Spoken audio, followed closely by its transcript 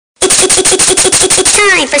It's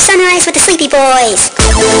time for Sunrise with the Sleepy Boys.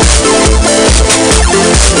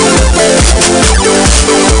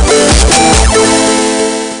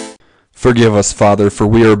 Forgive us, Father, for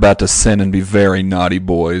we are about to sin and be very naughty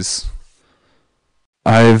boys.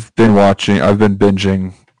 I've been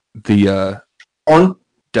binging the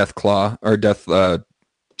Death Claw or Death Note.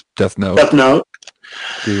 Death Note.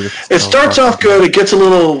 Dude, it starts off good. It gets a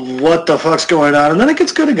little what the fuck's going on, and then it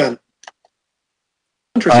gets good again.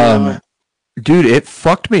 Interesting that way. Dude, it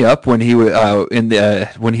fucked me up when he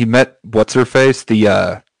when he met what's her face,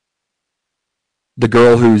 the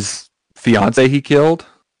girl whose fiance he killed,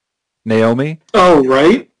 Naomi. Oh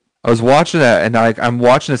right. I was watching that, and I'm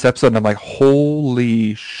watching this episode, and I'm like,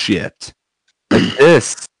 holy shit! Like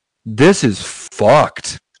this is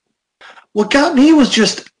fucked. What got me was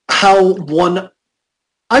just how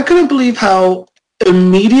I couldn't believe how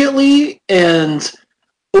immediately and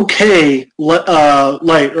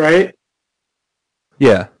Light, right?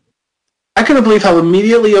 Yeah. I couldn't believe how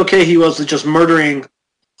immediately okay he was with just murdering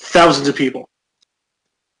thousands of people.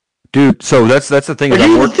 Dude, so that's the thing. Like, he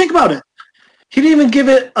didn't even think about it. He didn't even give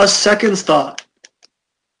it a second's thought.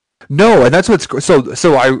 No, and that's what's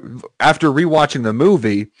so I after rewatching the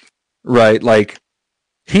movie, right? Like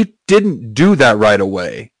he didn't do that right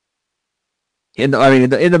away. In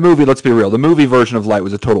the movie, let's be real. The movie version of Light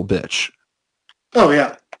was a total bitch. Oh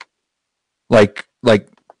yeah. Like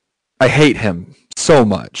I hate him so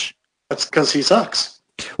much. That's because he sucks.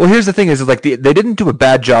 Well, here's the thing: is like they didn't do a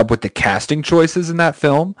bad job with the casting choices in that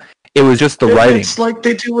film. It was just the writing. It's like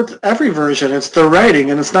they do with every version. It's the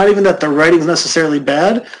writing, and it's not even that the writing's necessarily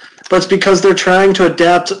bad, but it's because they're trying to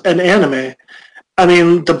adapt an anime. I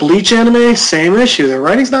mean, the Bleach anime, same issue. The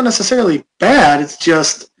writing's not necessarily bad. It's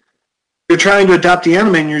just you're trying to adapt the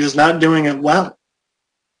anime, and you're just not doing it well.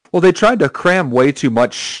 Well, they tried to cram way too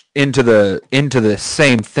much into the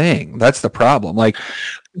same thing. That's the problem. Like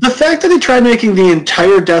the fact that they tried making the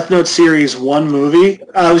entire Death Note series one movie,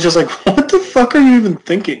 I was just like, what the fuck are you even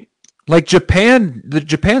thinking? Like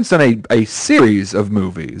Japan's done a series of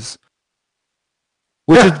movies,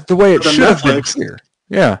 which is the way it should have been here.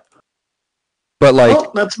 Yeah, but like,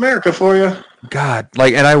 well, that's America for you. God,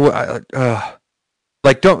 like, and I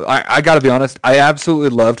gotta be honest. I absolutely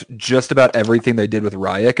loved just about everything they did with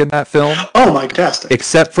Ryuk in that film. Oh my, fantastic!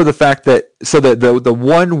 Except for the fact that the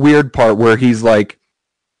one weird part where he's like,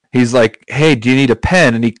 hey, do you need a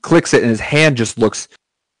pen? And he clicks it, and his hand just looks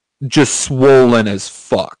just swollen as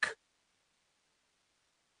fuck.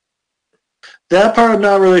 That part I'm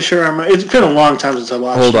not really sure. It's been a long time since I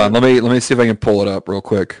watched it. Hold on, let me see if I can pull it up real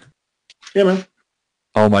quick. Yeah, man.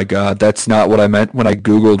 Oh my god, that's not what I meant when I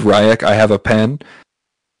googled Ryuk. I have a pen.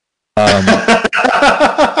 You're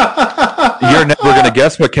never gonna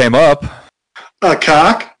guess what came up. A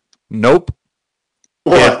cock? Nope.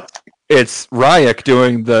 What? It's Ryuk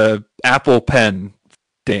doing the Apple Pen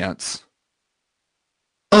dance.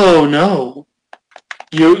 Oh no.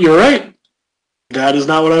 You're right. That is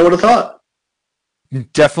not what I would have thought.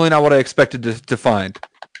 Definitely not what I expected to find.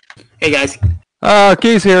 Hey guys.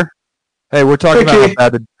 Key's here. Hey, we're talking about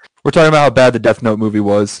how bad the Death Note movie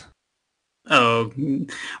was. Oh,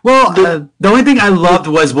 well, the only thing I loved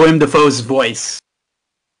was William Dafoe's voice.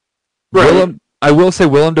 Right. I will say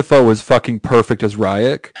Willem Dafoe was fucking perfect as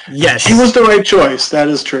Ryuk. Yes. He was the right choice. That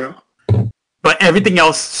is true. But everything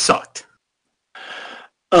else sucked.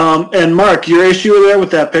 And Mark, your issue there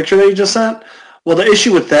with that picture that you just sent? Well, the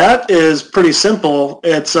issue with that is pretty simple.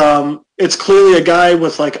 It's clearly a guy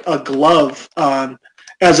with like a glove on,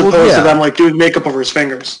 as opposed to them like doing makeup over his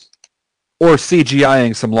fingers. Or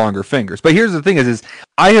CGIing some longer fingers. But here's the thing is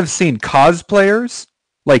I have seen cosplayers,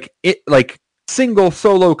 like single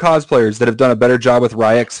solo cosplayers that have done a better job with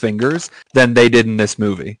Ryuk's fingers than they did in this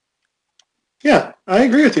movie. Yeah, I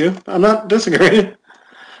agree with you. I'm not disagreeing.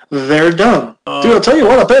 They're dumb. Dude, I'll tell you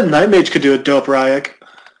what, I bet Night Mage could do a dope Ryuk.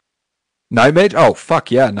 Night Mage? Oh, fuck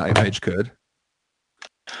yeah, Night Mage could.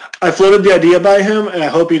 I floated the idea by him, and I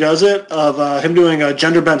hope he does it, of him doing a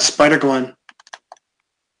gender-bent Spider-Gwen.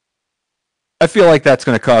 I feel like that's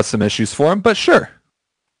going to cause some issues for him, but sure.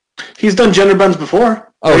 He's done gender bends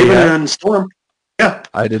before. Oh, Raven yeah? and Storm. Yeah.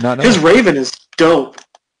 I did not know. His Raven is dope.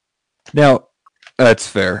 Now, that's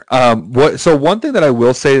fair. So one thing that I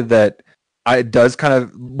will say that it does kind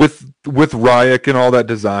of with Ryuk and all that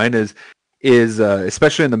design is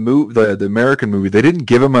especially in the American movie, they didn't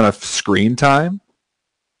give him enough screen time.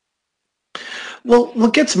 Well,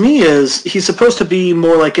 what gets me is he's supposed to be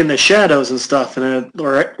more like in the shadows and stuff,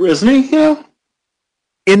 or isn't he? Yeah.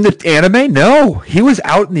 In the anime, no. He was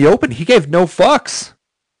out in the open. He gave no fucks.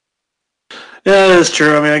 Yeah, that is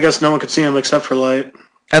true. I mean, I guess no one could see him except for Light.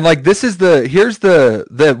 And like here's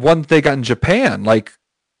the one they got in Japan. Like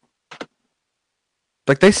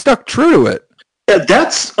they stuck true to it. Yeah,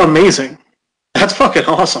 that's amazing. That's fucking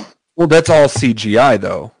awesome. Well, that's all CGI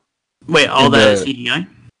though. Wait, all that is CGI?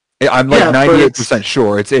 I'm like 98%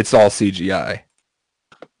 sure it's all CGI.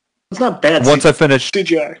 It's not bad. Once I finish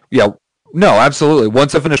CGI. Yeah. No, absolutely.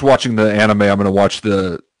 Once I finish watching the anime, I'm going to watch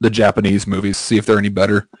the Japanese movies, see if they're any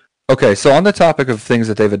better. Okay, so on the topic of things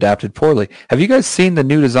that they've adapted poorly, have you guys seen the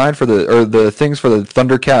new design for the things for the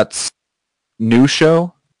Thundercats new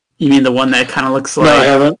show? You mean the one that kind of looks like? No, I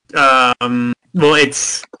haven't. Well,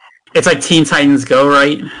 it's like Teen Titans Go,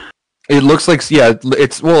 right? It looks like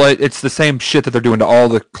it's the same shit that they're doing to all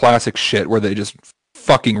the classic shit where they just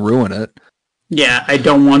fucking ruin it. Yeah, I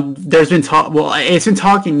don't want. There's been talk. Well, it's been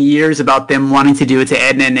talking years about them wanting to do it to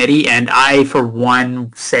Edna and Eddie, and I, for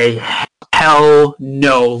one, say hell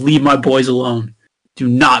no. Leave my boys alone. Do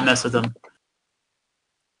not mess with them.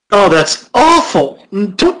 Oh, that's awful!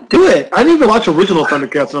 Don't do it. I didn't even watch original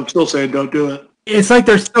Thundercats, and I'm still saying don't do it. It's like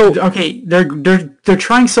they're so okay. They're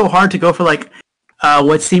trying so hard to go for like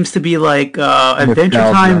what seems to be like Adventure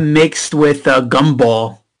Time mixed with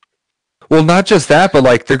Gumball. Well, not just that, but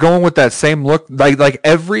like they're going with that same look. Like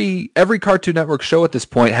every Cartoon Network show at this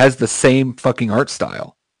point has the same fucking art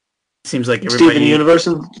style. Seems like everybody. Steven Universe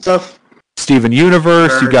and stuff. Steven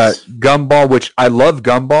Universe. You got Gumball, which I love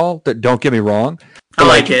Gumball. Don't get me wrong. I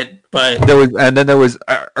like it, but there was,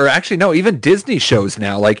 or actually no, even Disney shows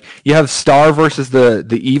now. Like you have Star versus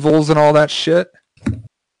the evils and all that shit.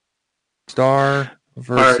 Star.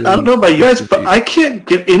 I don't know about you guys, but I can't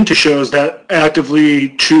get into shows that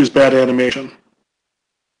actively choose bad animation.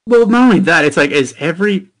 Well, not only that, it's like,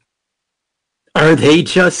 are they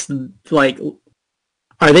just, like,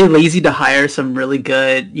 are they lazy to hire some really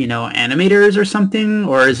good, animators or something?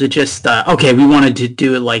 Or is it just, okay, we wanted to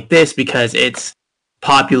do it like this because it's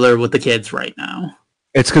popular with the kids right now?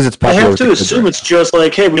 It's because it's popular. I have to assume it's just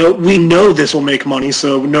like, hey, we know this will make money,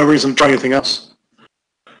 so no reason to try anything else.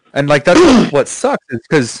 And like that's what sucks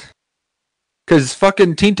is because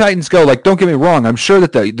fucking Teen Titans Go. Like, don't get me wrong. I'm sure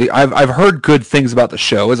that I've heard good things about the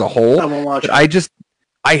show as a whole. I won't watch it.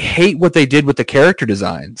 I hate what they did with the character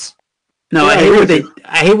designs. No, yeah,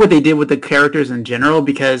 I hate what they did with the characters in general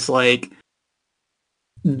because like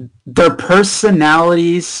their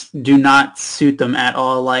personalities do not suit them at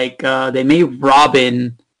all. Like they made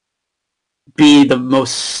Robin be the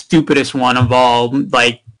most stupidest one of all.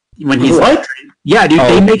 Like when he's what? Yeah, dude,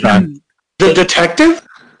 they make him the detective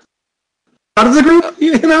out of the group.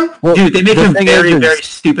 Well, dude, they make him very, very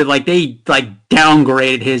stupid. Like they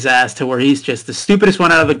downgraded his ass to where he's just the stupidest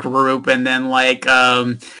one out of the group. And then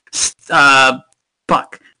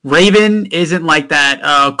Raven isn't like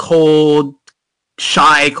that cold,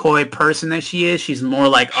 shy, coy person that she is. She's more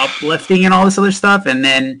like uplifting and all this other stuff. And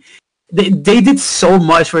then they did so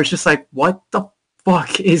much where it's just like, what the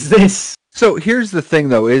fuck is this? So here's the thing,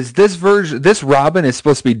 though, is this Robin is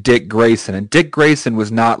supposed to be Dick Grayson, and Dick Grayson was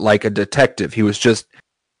not like a detective. He was just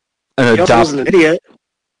an adopted... He wasn't an idiot.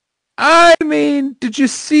 I mean, did you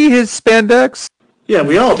see his spandex? Yeah,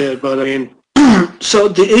 we all did, but I mean... So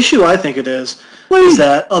the issue, I think it is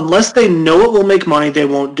that unless they know it will make money, they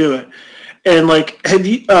won't do it. And, like, have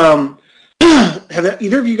either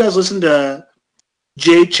of you guys listened to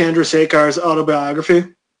Jay Chandrasekhar's autobiography?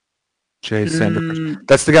 Jay Sanders.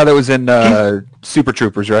 That's the guy that was in Super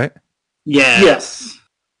Troopers, right? Yeah. Yes.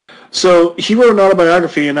 So he wrote an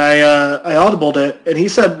autobiography, and I audibled it, and he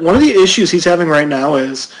said one of the issues he's having right now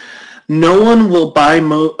is no one will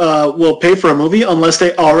will pay for a movie unless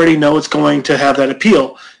they already know it's going to have that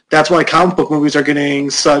appeal. That's why comic book movies are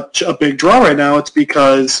getting such a big draw right now. It's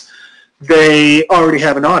because they already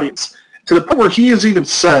have an audience. To the point where he has even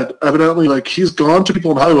said, evidently, like he's gone to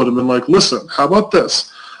people in Hollywood and been like, "Listen, how about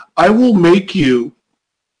this? I will make you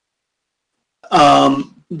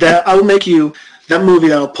that movie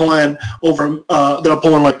that'll pull in like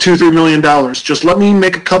 $2-3 million. Just let me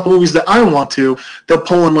make a couple movies that I want to. They'll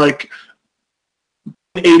pull in like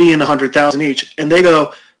 80 and 100,000 each, and they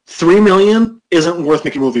go $3 million isn't worth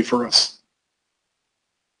making a movie for us.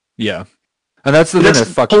 Yeah, and that's the thing that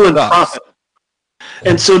fucking pulling profit.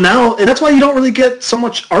 And so now, and that's why you don't really get so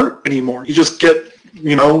much art anymore. You just get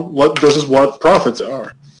this is what profits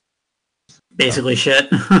are. Basically shit.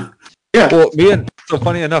 Yeah. Well,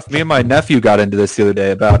 funny enough, me and my nephew got into this the other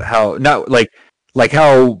day about how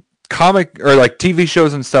how comic or like TV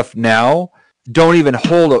shows and stuff now don't even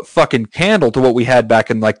hold a fucking candle to what we had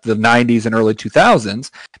back in like the 90s and early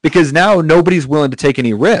 2000s because now nobody's willing to take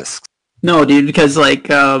any risks. No, dude, because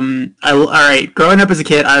like all right, growing up as a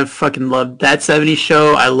kid, I fucking loved That 70s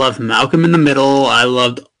Show. I loved Malcolm in the Middle. I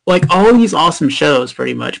loved like all these awesome shows,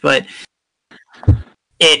 pretty much, but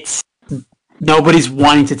it's nobody's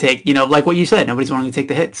wanting to take, like what you said, nobody's wanting to take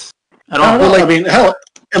the hits at all. Well, I mean, hell,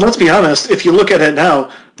 and let's be honest, if you look at it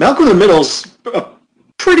now, Malcolm in the Middle's a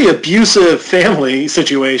pretty abusive family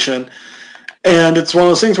situation. And it's one of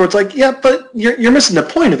those things where it's like, yeah, but you're missing the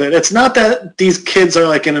point of it. It's not that these kids are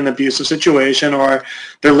like in an abusive situation or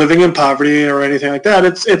they're living in poverty or anything like that.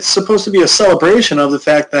 It's supposed to be a celebration of the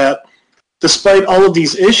fact that despite all of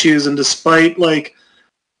these issues and despite like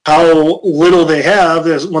how little they have,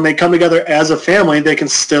 when they come together as a family, they can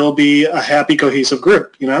still be a happy, cohesive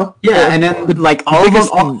group, Yeah, and then like all of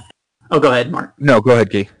them. Oh, go ahead, Mark. No, go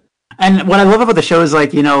ahead, Key. And what I love about the show is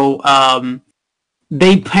like,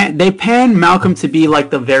 they pan Malcolm to be like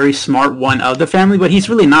the very smart one of the family, but he's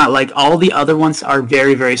really not. Like all the other ones are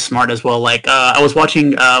very, very smart as well. Like I was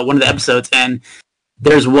watching one of the episodes, and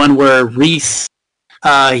there's one where Reese,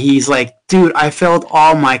 he's like, dude, I failed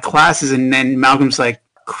all my classes, and then Malcolm's like,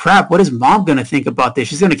 crap, what is mom gonna think about this?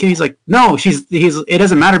 She's gonna kill. He's like, no, it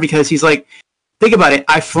doesn't matter, because he's like, think about it.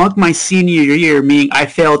 I flunked my senior year, meaning I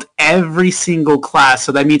failed every single class.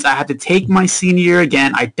 So that means I have to take my senior year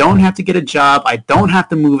again. I don't have to get a job. I don't have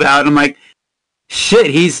to move out. I'm like, shit,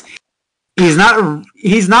 he's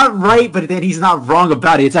not right, but then he's not wrong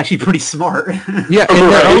about it. It's actually pretty smart. Yeah, in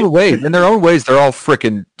their own ways, they're all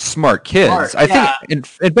freaking smart kids. I think,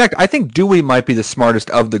 in fact, I think Dewey might be the smartest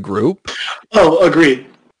of the group. Oh, agreed.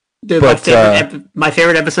 Dude, my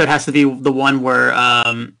favorite episode has to be the one where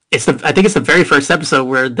I think it's the very first episode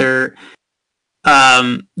where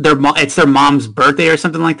it's their mom's birthday or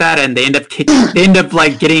something like that, and they end up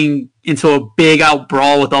like getting into a big out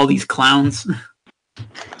brawl with all these clowns.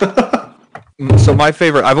 So my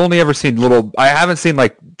favorite, I've only ever seen I haven't seen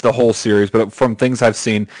like the whole series, but from things I've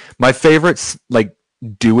seen, my favorite like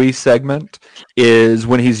Dewey segment is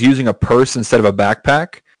when he's using a purse instead of a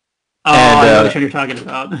backpack. Oh, I know which one you're talking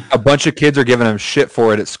about. A bunch of kids are giving him shit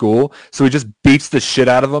for it at school, so he just beats the shit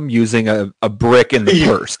out of them using a brick in the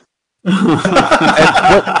purse.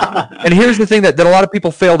 and here's the thing that a lot of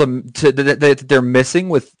people fail that they're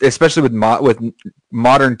missing especially with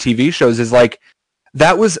modern TV shows, is like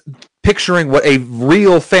that was picturing what a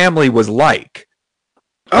real family was like.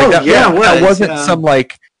 That wasn't some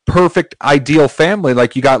like perfect ideal family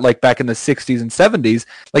like you got like back in the 60s and 70s.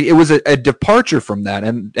 Like it was a departure from that,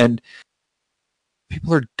 and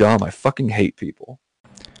people are dumb. I fucking hate people.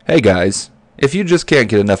 Hey guys, if you just can't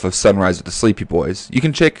get enough of Sunrise with the Sleepy Boys, you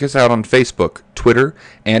can check us out on Facebook, Twitter,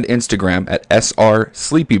 and Instagram at SR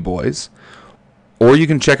Sleepy Boys, or you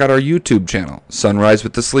can check out our YouTube channel, Sunrise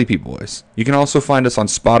with the Sleepy Boys. You can also find us on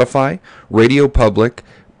Spotify, Radio Public,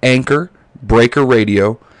 Anchor, Breaker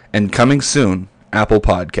Radio, and coming soon, Apple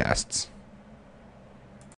Podcasts.